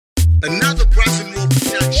Another BRAZEN RULE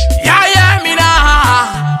Production. Yeah, me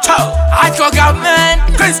nah. Ciao. I talk government.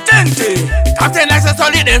 Criss Tinty. Captain Daqx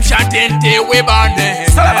solid Demshan Tinty. We born there.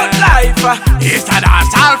 It's all about life. It's a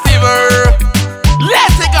dancehall fever.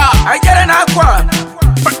 Let's go. I get an aqua.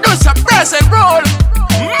 Producer BRAZEN RULE.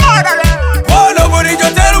 Murder. Oh, nobody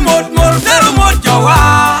just tell more. Tell more,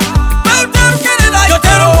 Joa. Yo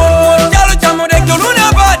tell more. Yalo chamo de Joluna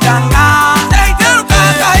Badanga.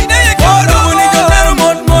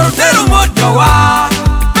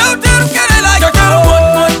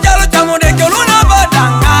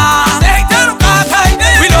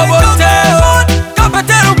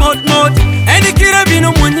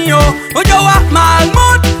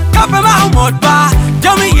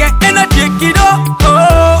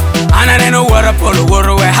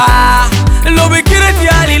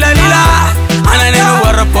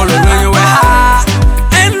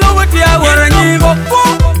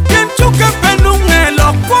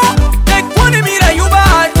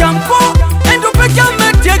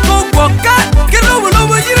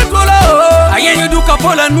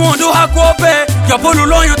 Polo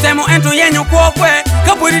lonyo temo ento yenyo kwa kwe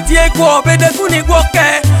Kapuri tie kwa bede kuni kwa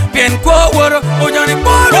ke Bien kwa woro ojani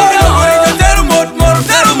polo Yo teru mod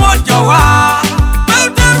jawa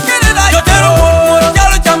Yo teru mod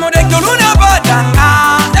jalo chamo de kyoluna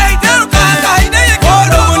badanga Yo teru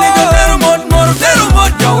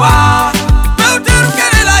mod jawa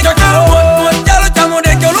Yo teru mod jalo chamo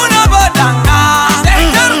de kyoluna badanga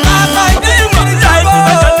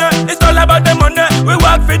It's all about the money, we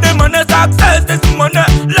work for the money, success is money.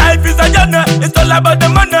 Life is a journey, it's all about the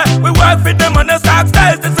money. We work for the money,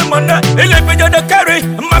 success is money. He live in the carry,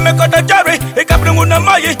 mama got the jury. He can bring one of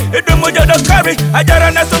my, he do more than the carry. I got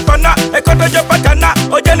a supana, I got a japatana,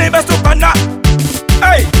 or Jennifer supana.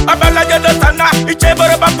 Hey, Abala Jadasana, it's a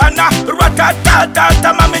barabana,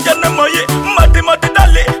 Ratata, Mammy Janamoye, Mati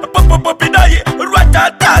Dali, Popo Dai,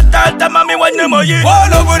 Ratata, Mammy Wanamoye.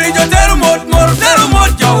 All over the Jotero Mod,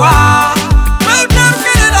 Jawa.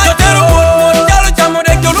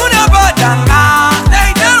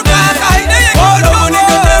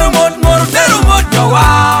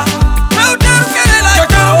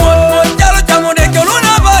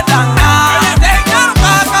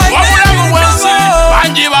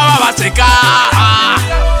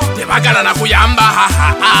 Bagala na kuyamba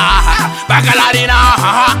bagalarina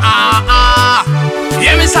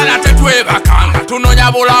yemisala tetwe bakanga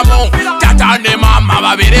tunonya bulamu tata ne mama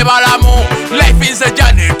babere balamu. Life is a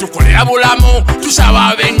journey tukolera bulamu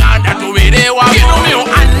tusaba benganda tubere wa kinomyo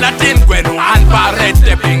anatin gweno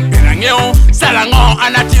anparete pingperangyo salango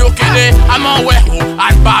anatiokede amowehu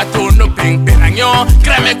anbato no pingperangyo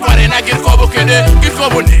kreme kwarena girkobokede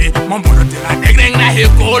girkobone momboro tera negreng na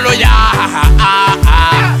hekolo ya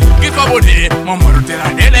Kikobudi,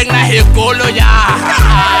 momorutera, deleng na hekolo ya.